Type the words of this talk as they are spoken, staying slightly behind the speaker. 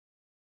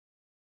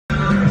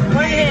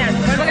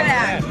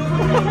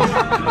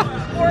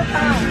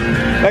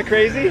that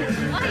crazy?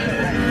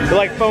 They're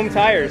like foam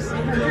tires.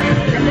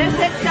 This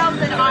hit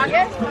shelves in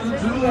August.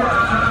 This year.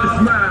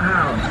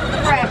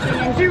 Crashing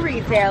into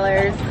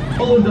retailers.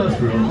 All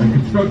industrial and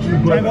construction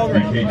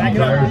equipment and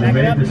tires are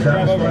made to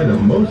satisfy the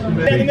most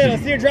demanding. In the middle,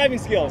 see your driving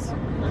skills.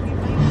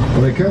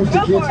 When it comes to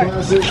kids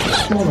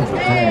classics, don't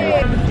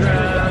overpay.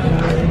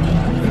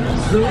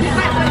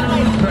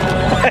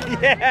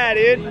 Yeah,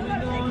 dude.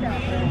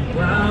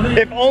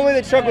 If only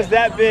the truck was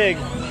that big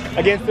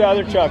against the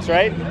other trucks,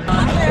 right?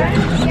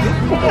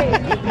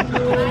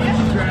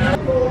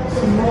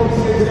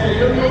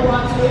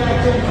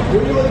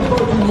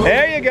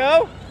 There you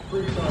go.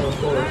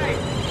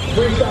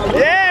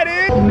 Yeah,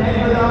 dude.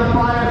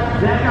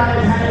 That guy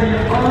has had an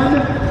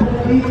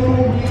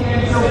unbelievable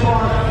weekend so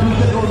far.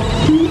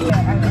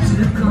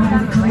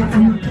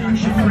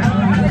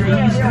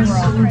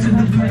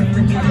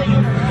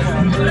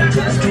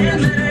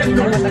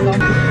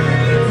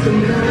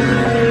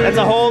 That's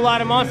a whole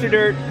lot of monster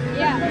dirt.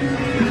 Yeah.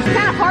 It's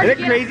kind of hard.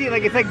 Isn't it crazy?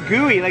 Like it's like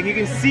gooey. Like you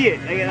can see it.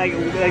 Like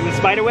the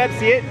spider web.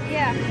 See it?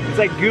 Yeah. It's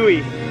like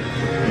gooey.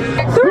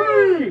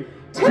 3,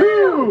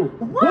 2,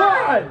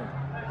 1.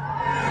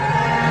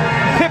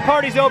 Pit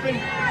party's open.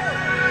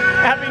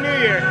 Happy New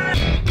Year.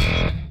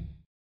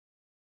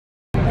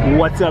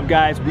 What's up,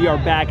 guys? We are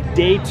back.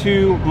 Day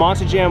 2,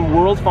 Monster Jam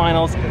World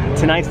Finals.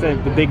 Tonight's the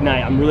big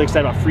night. I'm really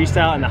excited about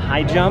freestyle and the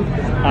high jump.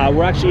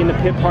 We're actually in the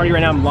pit party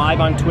right now. I'm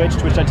live on Twitch,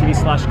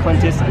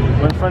 twitch.tv/Clintus.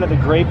 We're in front of the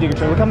Gravedigger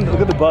train. Look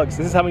at the bugs.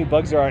 This is how many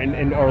bugs there are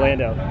in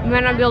Orlando. You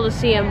might not be able to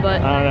see them,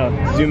 but I don't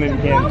know. Zoom in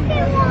if you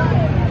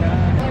can.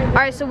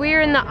 Alright, so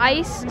we're in the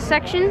ice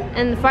section,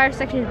 and the fire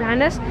section is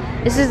behind us.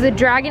 This is the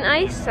Dragon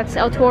Ice, that's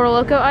El Toro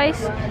Loco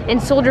Ice, and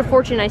Soldier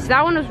Fortune Ice.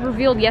 That one was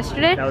revealed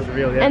yesterday. That was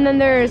revealed, yeah. And then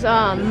there's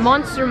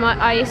Monster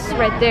Ice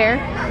right there.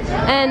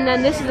 And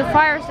then this is the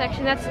fire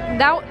section. That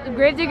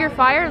Gravedigger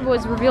Fire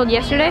was revealed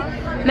yesterday.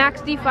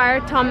 Max D Fire,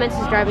 Tom Mentz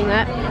is driving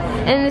that.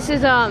 And this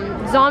is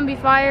Zombie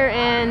Fire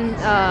and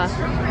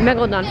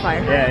Megalodon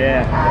Fire.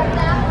 Yeah.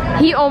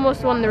 He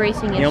almost won the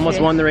racing yesterday. He almost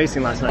won the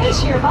racing last night. His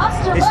truck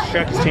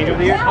has changed over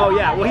the years. Oh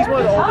yeah, well he's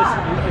one of the oldest.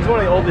 He's one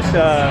of the oldest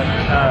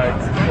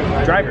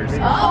drivers.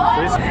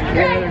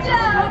 Great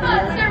job,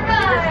 Monster.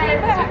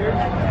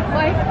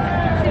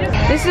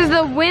 This is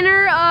the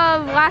winner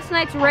of last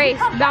night's race,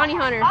 Bounty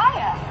Hunter.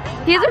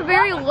 He has a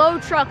very low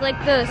truck, like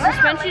the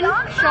suspension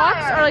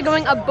shocks are like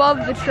going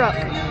above the truck.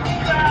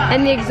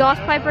 And the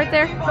exhaust pipe right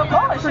there,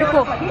 pretty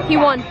cool. He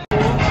won.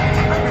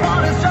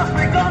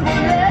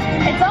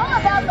 It's all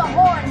about the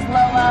horns,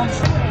 Lola.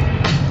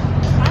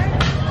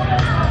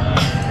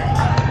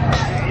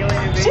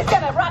 She's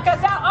gonna rock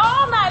us out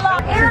all night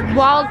long.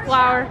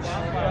 Wildflower.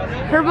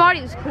 Her body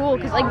is cool,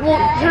 cause like, well,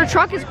 her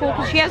truck is cool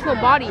because she has no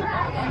body.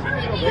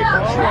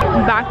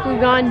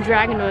 Bakugan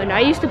Dragonoid.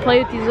 I used to play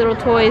with these little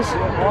toys.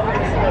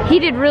 He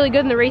did really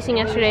good in the racing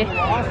yesterday.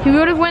 He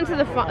would have went to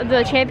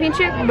the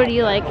championship, but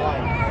he like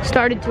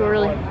started too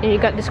early and he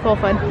got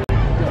disqualified.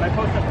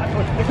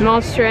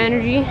 Monster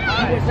Energy,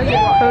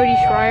 Cody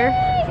Schreier,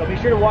 So be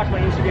sure to watch my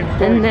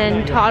Instagram. and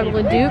then Todd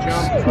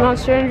LeDuc's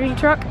Monster Energy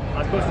truck.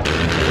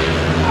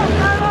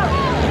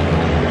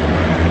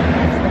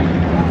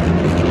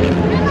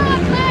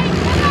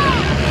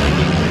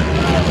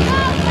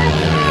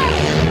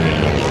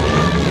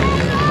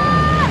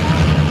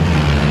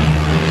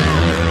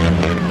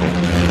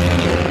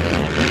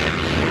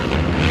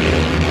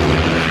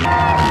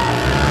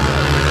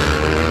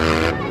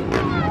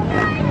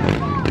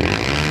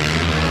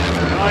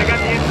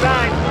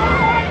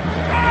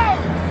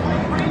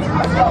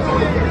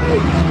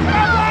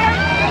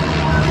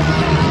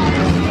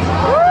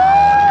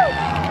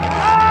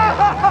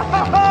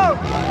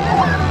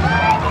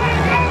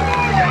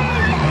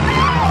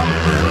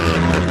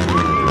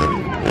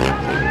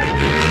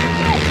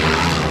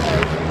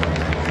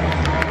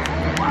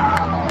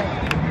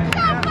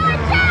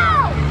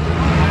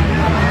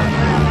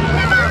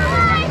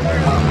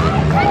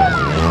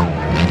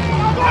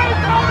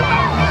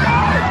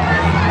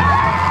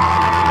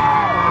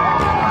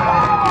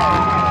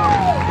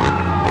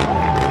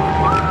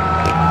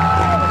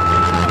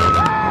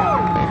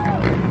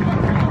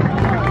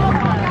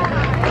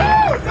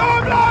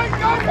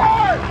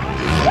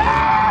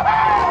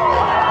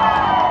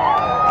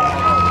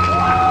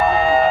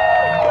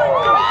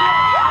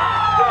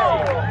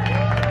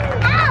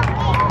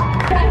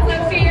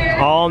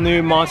 All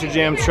new Monster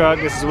Jam truck.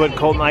 This is what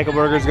Colton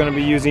Eichelberger is going to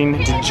be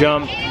using to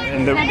jump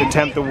and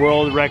attempt the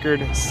world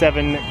record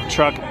 7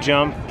 truck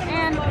jump.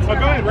 Oh, go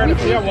ahead, right?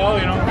 Yeah, well,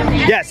 you know.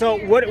 Yeah, so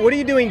what are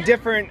you doing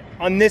different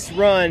on this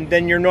run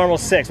than your normal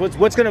 6?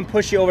 What's going to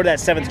push you over that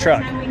 7th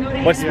truck?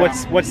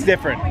 What's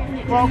different?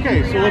 Well,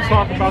 okay, so let's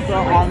talk about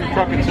on the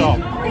truck itself.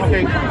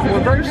 Okay,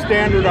 we're very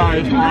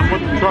standardized on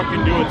what the truck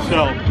can do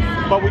itself,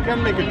 but we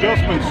can make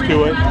adjustments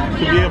to it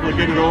to be able to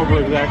get it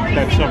over that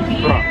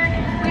 7th truck.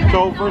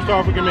 So first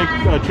off, we can make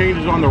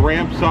changes on the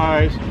ramp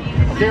size,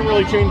 Can't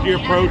really change the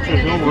approach,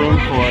 there's no room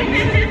for it.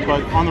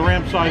 But on the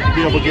ramp side to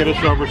be able to get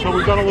us over, so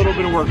we've done a little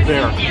bit of work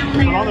there.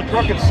 But on the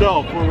truck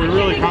itself, where we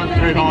really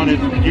concentrate on is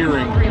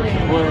gearing.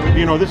 Where,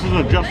 you know, this is an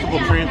adjustable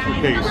transfer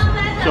case.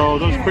 So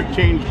those quick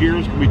change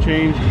gears can be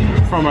changed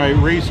from a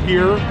race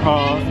gear,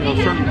 a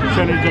certain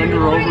percentage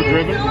under or over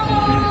driven,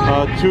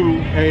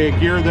 to a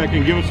gear that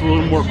can give us a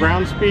little more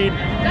ground speed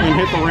and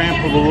hit the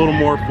ramp with a little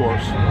more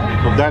force.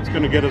 So that's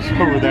going to get us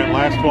over that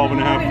last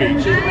 12.5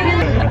 feet.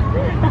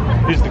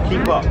 Is to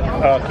keep up.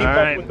 All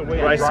right,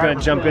 Bryce is going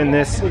to jump in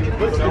this. Foot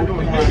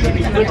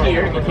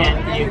here, you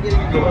can't. You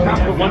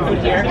put 1 foot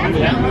here.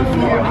 Yeah.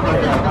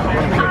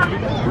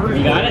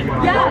 You got it?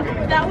 Yeah,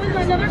 that was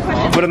another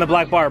question. Put on the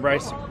black bar,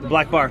 Bryce. The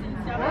black bar.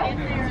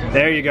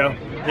 There you go.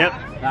 Yep.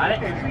 Got it?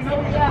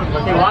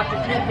 Okay, lock the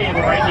tube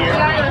cable right here.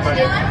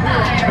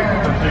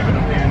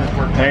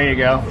 There you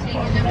go.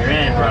 You're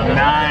in, brother.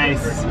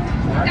 Nice.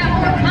 I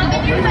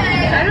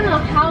don't know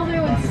how they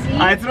would see.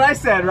 That's what I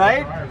said,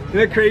 right? Isn't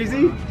that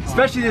crazy?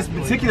 Especially this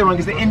particular one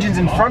because the engine's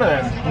in front of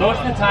them. Most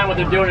of the time what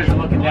they're doing is they're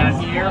looking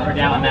down here or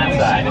down on that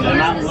side. And they're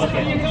not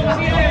looking.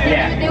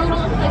 Yeah. They would look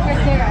like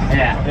right there.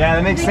 Yeah. Yeah,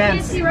 that makes They can't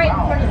sense. see right in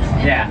front of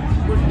them. Yeah.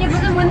 Yeah,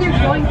 but then when they're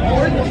going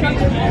forward, the truck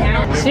is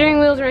down. Steering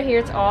wheel's right here,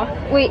 it's off.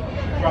 Wait,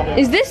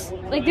 is this,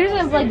 like there's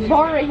a like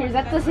bar right here, is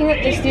that the thing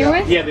that they steer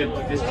with? Yeah,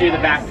 they steer the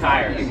back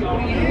tires.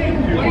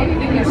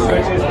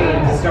 Switches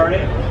to start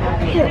it.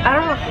 Yeah, I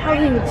don't know how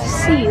they would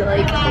see,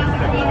 like.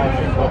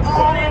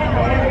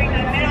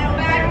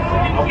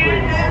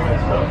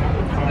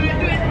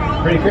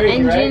 Pretty crazy,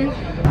 Engine.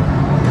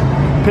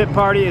 Right? Pit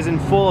party is in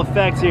full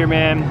effect here,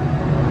 man.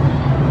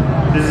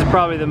 This is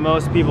probably the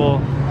most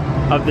people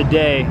of the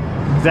day.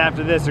 Because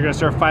after this, they're gonna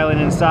start filing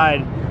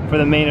inside for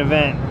the main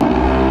event.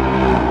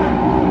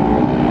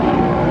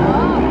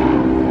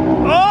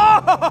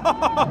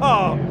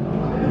 Oh!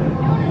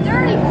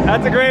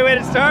 That's a great way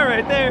to start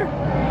right there.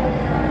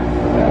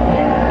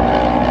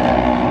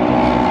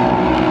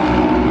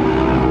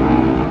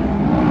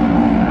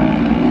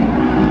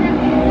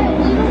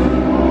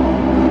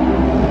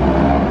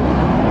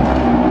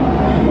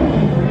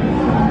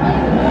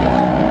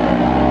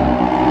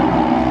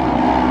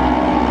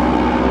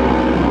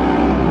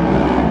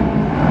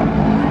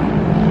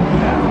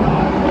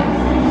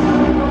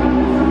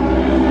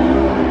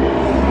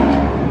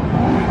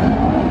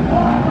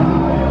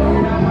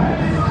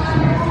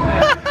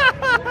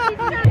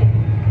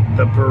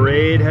 The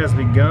parade has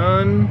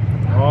begun.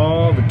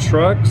 All the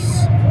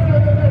trucks.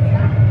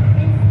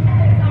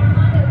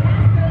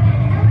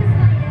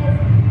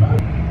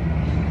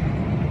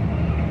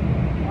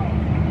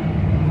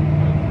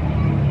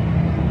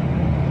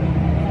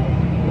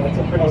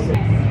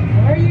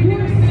 Are you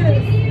doing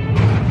this?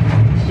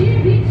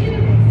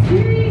 Championship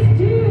Series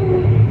 2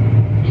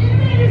 in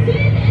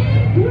Madison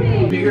and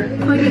Green.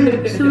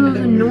 Fighting some of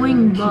those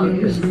annoying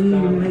bugs.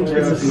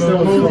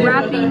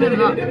 Wrapping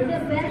them up.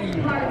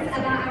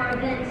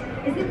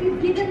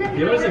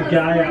 There was a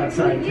guy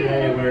outside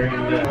today wearing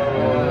the...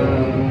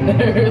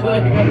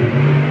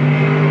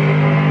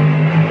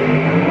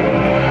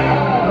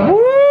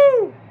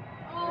 Woo!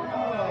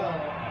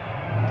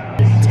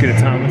 Let's get it,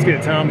 Tom. Let's get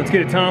it, Tom. Let's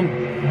get it, Tom.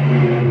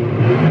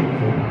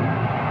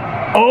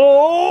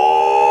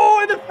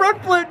 Oh! The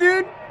front flip,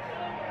 dude!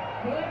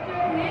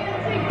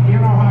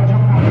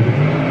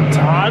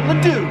 Todd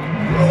LeDuc.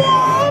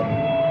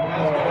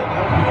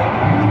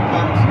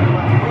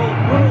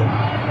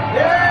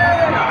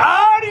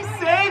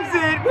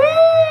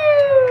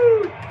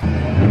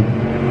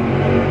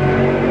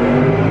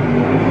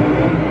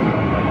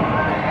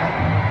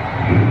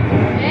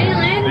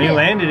 He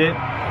landed it.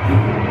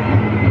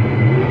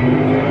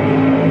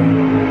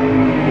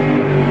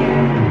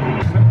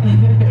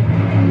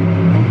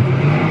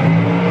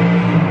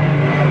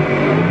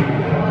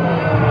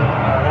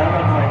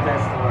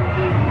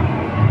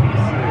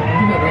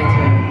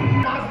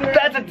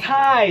 That's a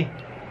tie.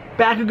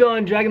 Bakugo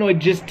and Dragonoid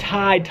just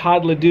tied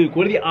Todd LeDuc.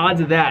 What are the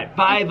odds of that?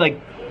 By like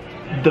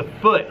the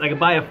foot, like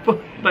by a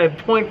foot, by a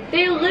point.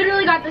 They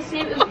literally got the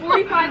same. It was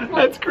 45 points.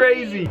 That's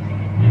crazy.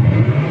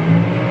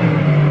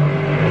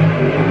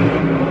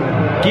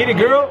 Get it,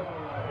 girl.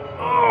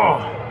 Oh.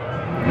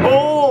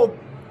 Oh.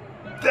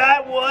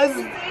 That was.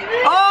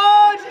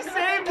 Oh, she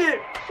saved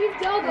it. She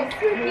dug a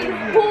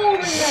freaking hole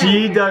in that.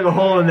 She dug a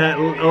hole in that.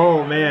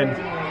 Oh, man.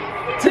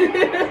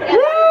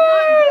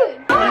 Woo!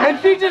 And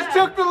she just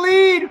took the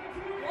lead.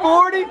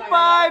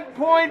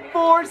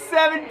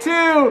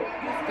 45.472.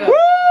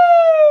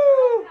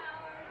 Woo!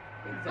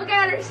 Look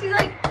at her. She's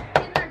like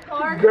in her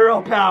car.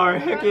 Girl power.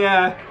 Heck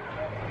yeah.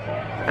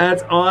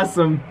 That's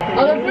awesome.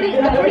 Oh, they're putting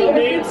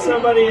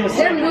Somebody is.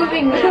 they're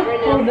moving that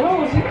right now.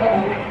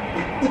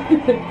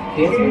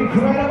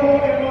 Incredible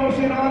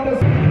emotion on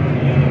this.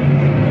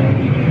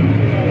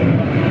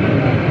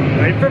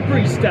 Right for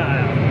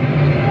freestyle.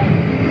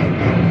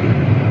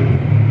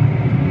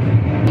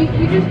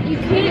 You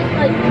can't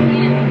like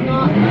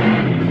not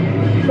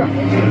truck.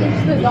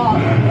 It's the dog.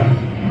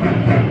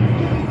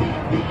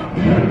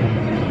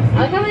 I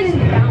like how they just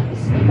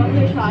bounce on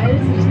their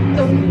tires. Just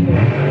don't.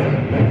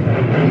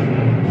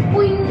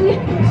 Boing.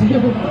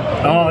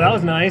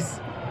 nice.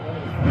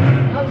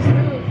 That was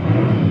smooth.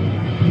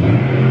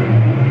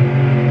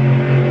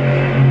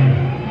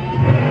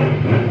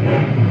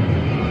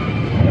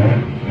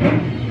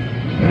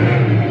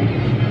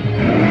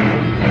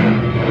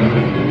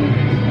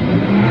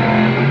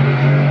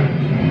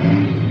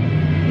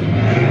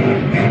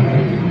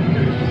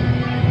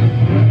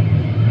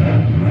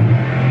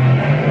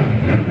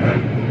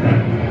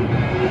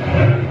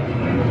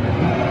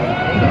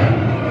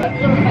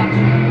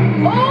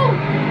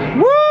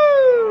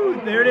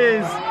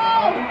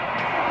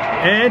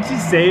 And she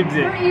saved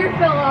it. Her ear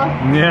fell off.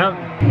 Yep.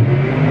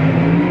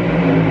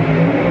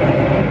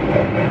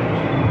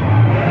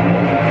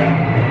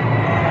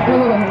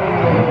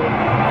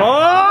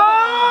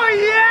 Oh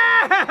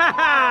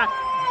yeah!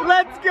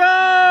 Let's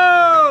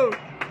go!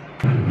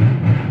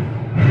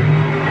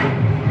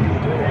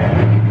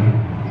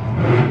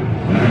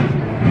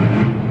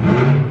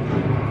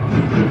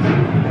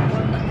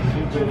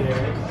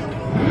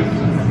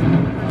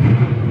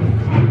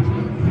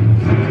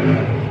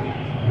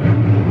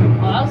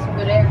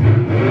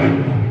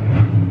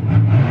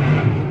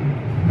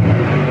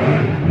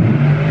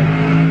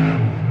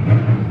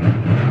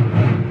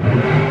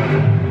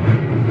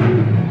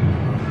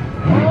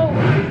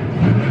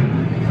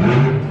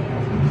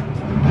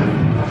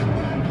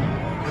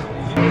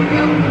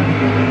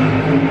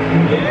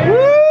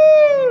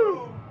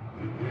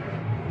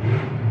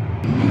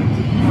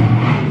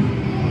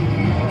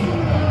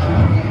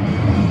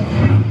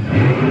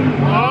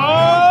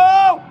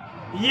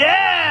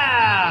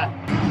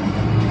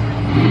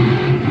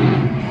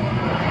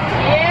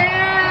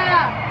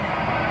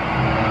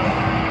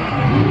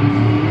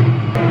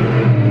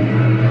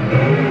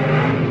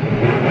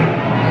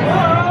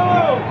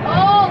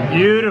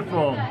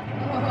 Beautiful.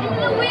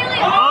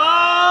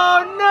 Oh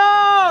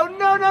no!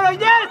 No, no, no!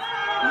 Yes!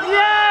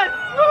 Yes!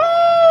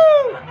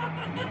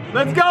 Woo!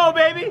 Let's go,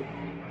 baby!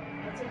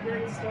 That's a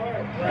great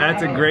start.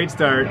 That's a great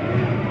start.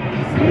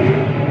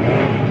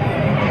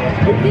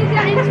 He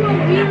got into a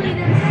wheelie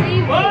and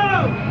saved it.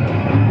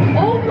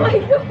 Oh my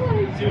god!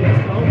 Dude,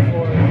 let's go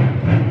for it.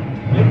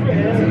 Good for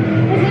him.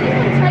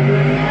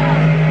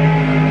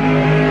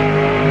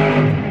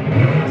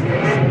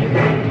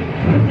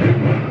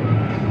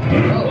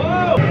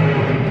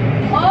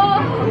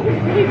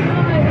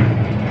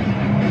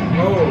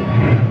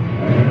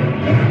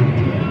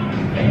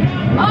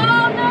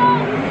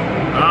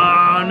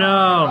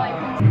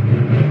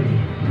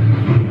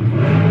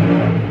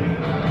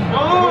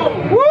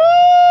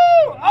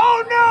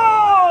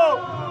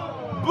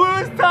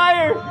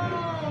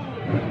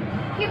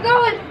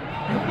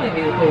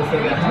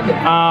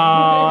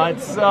 Oh, it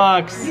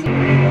sucks.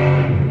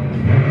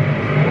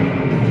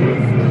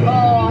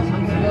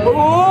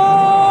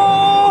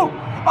 Oh,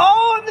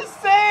 oh, and the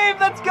save.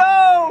 Let's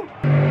go.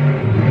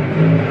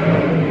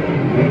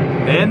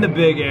 And the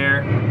big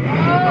air.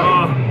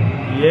 Oh,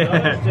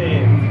 yeah.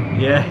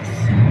 Yes.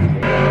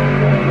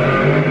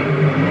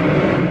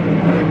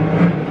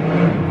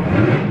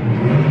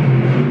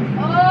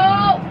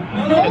 Oh,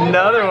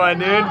 another one,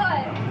 dude.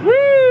 Woo!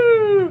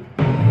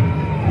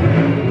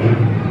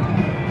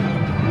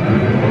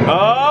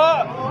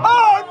 Oh!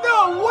 Oh, no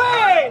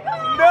way!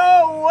 No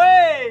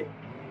way!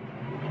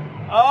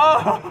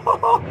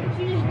 Oh!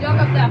 She just dug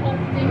up that whole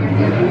thing right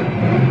there.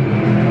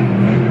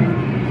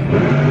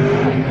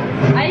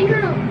 I think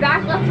her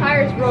back left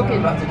tire is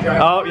broken.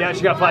 Oh, yeah,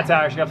 she got flat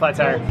tire. She got flat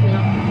tire.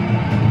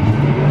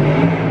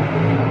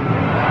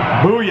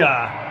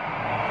 Booyah!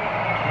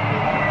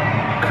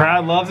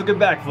 Crowd loves a good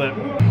backflip.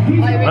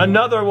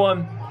 Another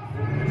one.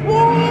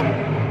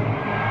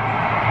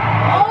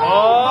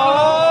 Oh!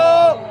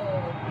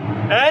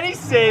 And he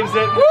saves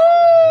it. Woo!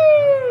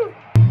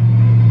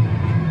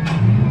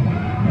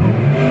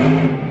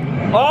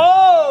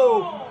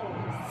 Oh!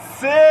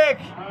 Sick!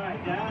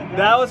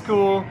 That was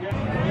cool.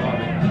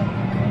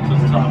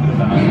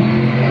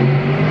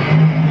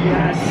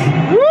 Yes.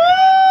 Woo!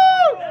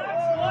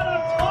 That's what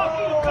I'm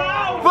talking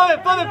about. Flip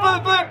it, flip it, flip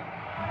it, flip it.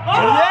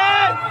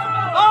 Yes!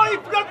 Oh, he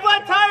got a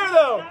flat tire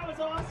though. That was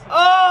awesome.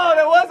 Oh,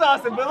 that was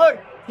awesome. But look,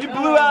 he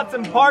blew out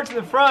some parts in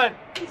the front.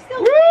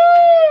 Woo!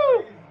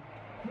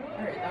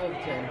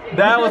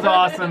 That was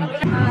awesome.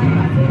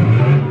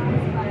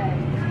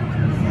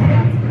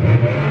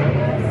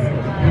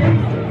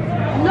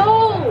 No!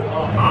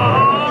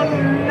 Oh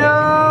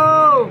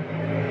no!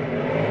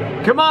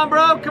 Come on,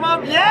 bro, come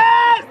on.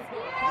 Yes!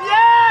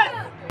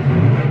 Yes!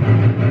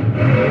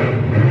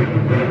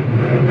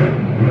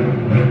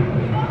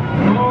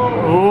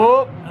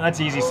 Oh, that's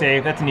easy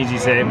save. That's an easy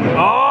save.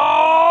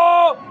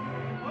 Oh!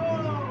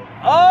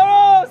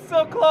 Oh,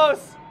 so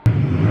close.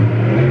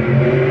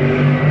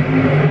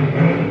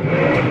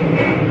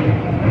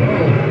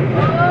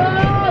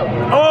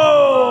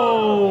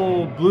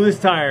 Blew his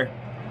tire.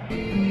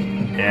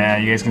 Yeah,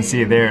 you guys can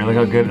see it there. Look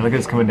how good. Look at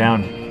it's coming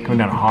down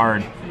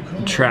hard.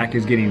 The track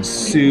is getting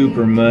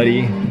super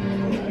muddy.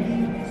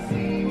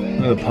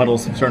 Look at the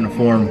puddles starting to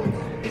form.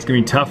 It's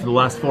gonna be tough for the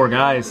last 4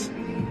 guys. I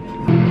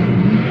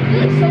feel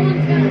like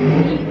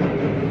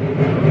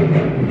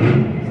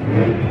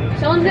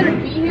someone's gonna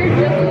be here.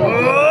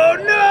 Oh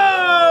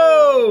no!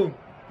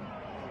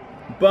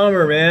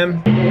 bummer,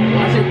 man. Oh,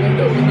 here we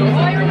go.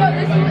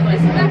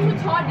 That's what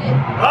Todd did.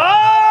 Oh!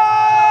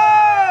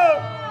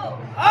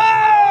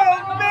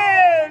 Oh,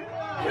 man!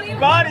 His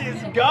body is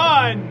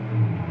gone.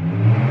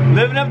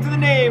 Living up to the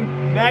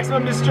name,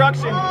 maximum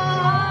destruction.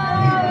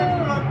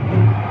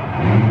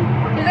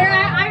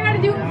 I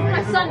gotta do it before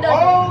my son does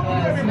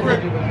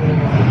it.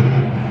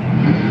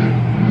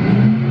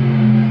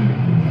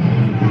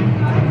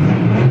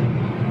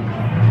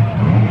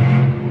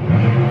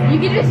 You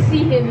can just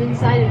see him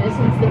inside of it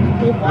since the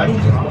whole body's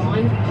just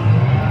gone.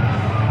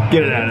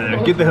 Get it out of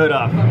there. Get the hood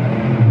off.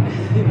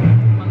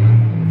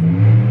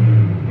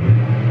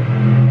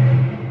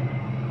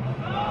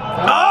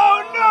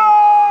 Oh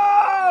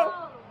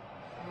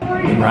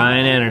no!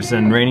 Ryan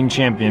Anderson, reigning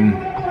champion.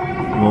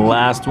 The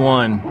last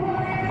one.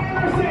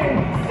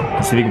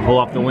 Let's see if he can pull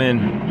off the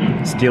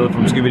win. Steal it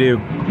from Scooby-Doo.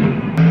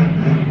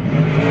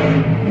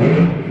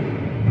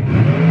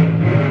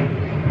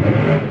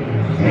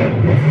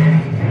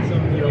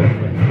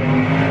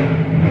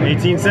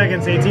 18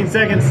 seconds, 18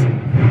 seconds.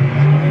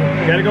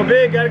 Gotta go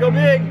big, gotta go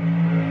big.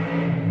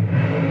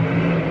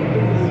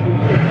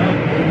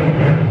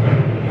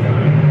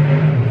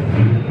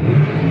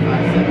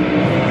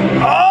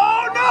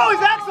 Oh no,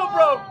 his axle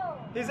broke.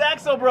 His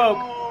axle broke.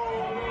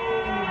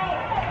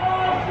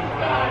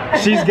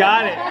 She's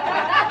got it.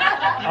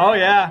 Oh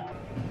yeah.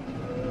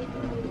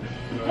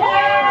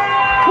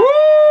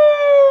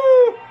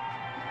 Woo!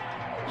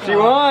 She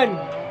won.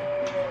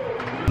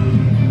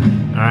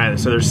 All right,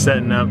 so they're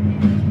setting up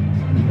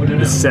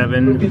the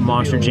 7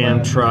 Monster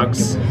Jam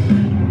trucks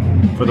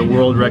for the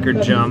world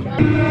record jump.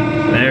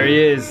 There he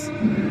is.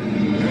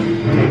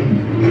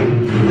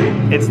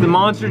 It's the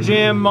Monster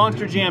Jam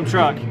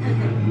truck.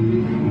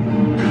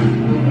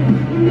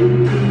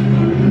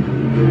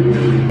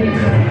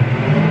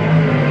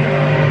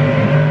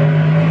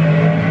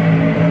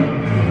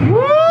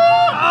 Woo!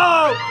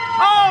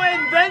 Oh,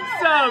 and then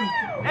some!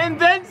 And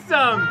then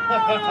some!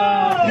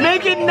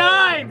 Make it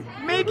 9!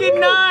 Make it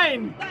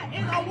 9! That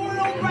is a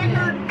world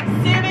record.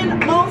 7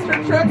 monster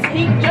trucks.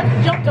 He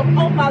just jumped them.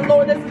 Oh my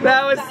lord,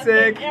 that was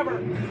sick. Ever.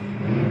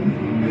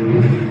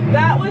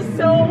 That was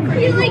so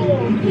pretty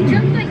cool. He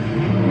jumped like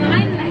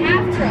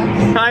 9.5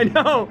 trucks. I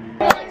know.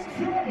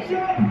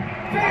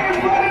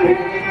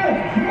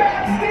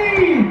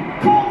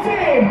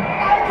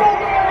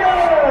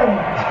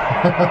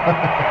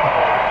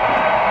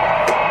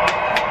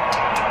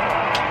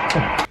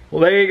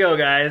 Well, there you go,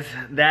 guys.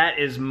 That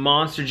is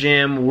Monster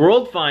Jam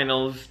World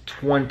Finals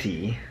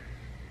 20.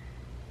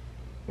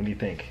 What do you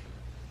think?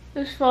 It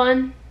was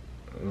fun.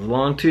 It was a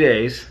long 2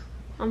 days.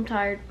 I'm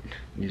tired.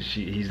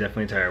 He's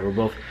definitely tired. We're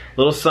both a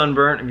little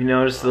sunburnt. If you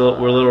notice,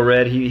 we're a little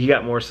red. He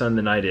got more sun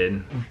than I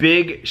did.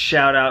 Big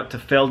shout out to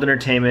Failed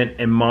Entertainment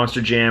and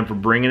Monster Jam for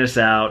bringing us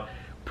out,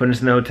 putting us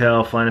in the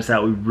hotel, flying us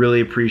out. We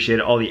really appreciate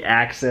it. All the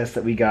access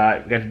that we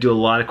got. We got to do a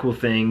lot of cool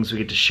things. We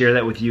get to share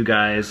that with you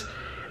guys.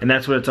 And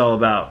that's what it's all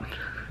about.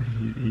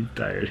 He's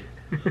tired.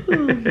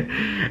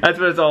 That's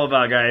what it's all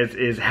about, guys,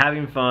 is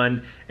having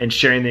fun and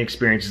sharing the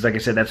experiences. Like I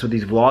said, that's what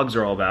these vlogs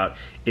are all about,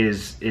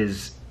 is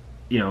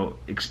you know,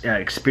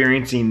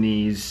 experiencing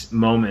these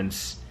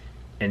moments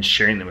and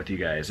sharing them with you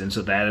guys. And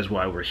so that is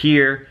why we're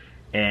here.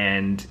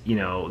 And you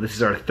know, this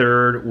is our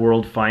 3rd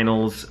World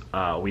Finals.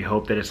 We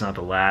hope that it's not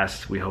the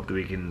last. We hope that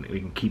we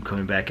can keep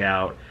coming back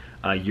out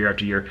year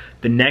after year.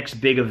 The next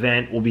big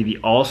event will be the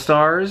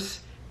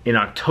All-Stars in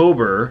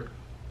October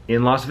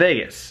in Las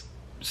Vegas.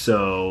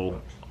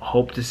 So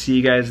hope to see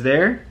you guys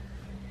there.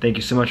 Thank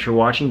you so much for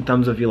watching.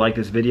 Thumbs up if you like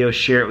this video.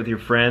 Share it with your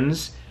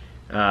friends.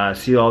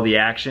 See all the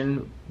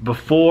action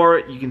before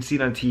you can see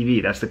it on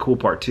TV. That's the cool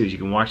part too, is you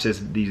can watch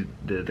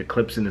the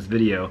clips in this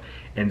video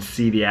and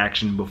see the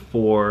action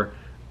before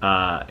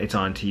it's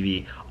on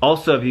TV.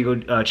 Also, if you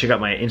go check out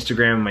my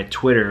Instagram and my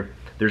Twitter,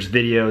 there's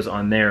videos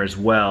on there as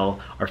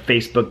well. Our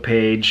Facebook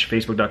page,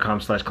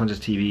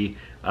 facebook.com/Clintus.tv.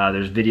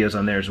 There's videos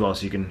on there as well,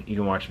 so you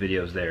can watch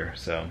videos there.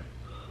 So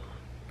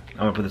I'm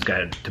gonna put this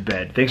guy to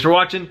bed. Thanks for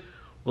watching.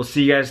 We'll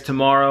see you guys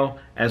tomorrow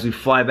as we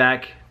fly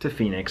back to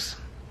Phoenix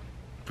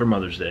for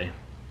Mother's Day.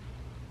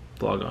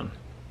 Vlog on.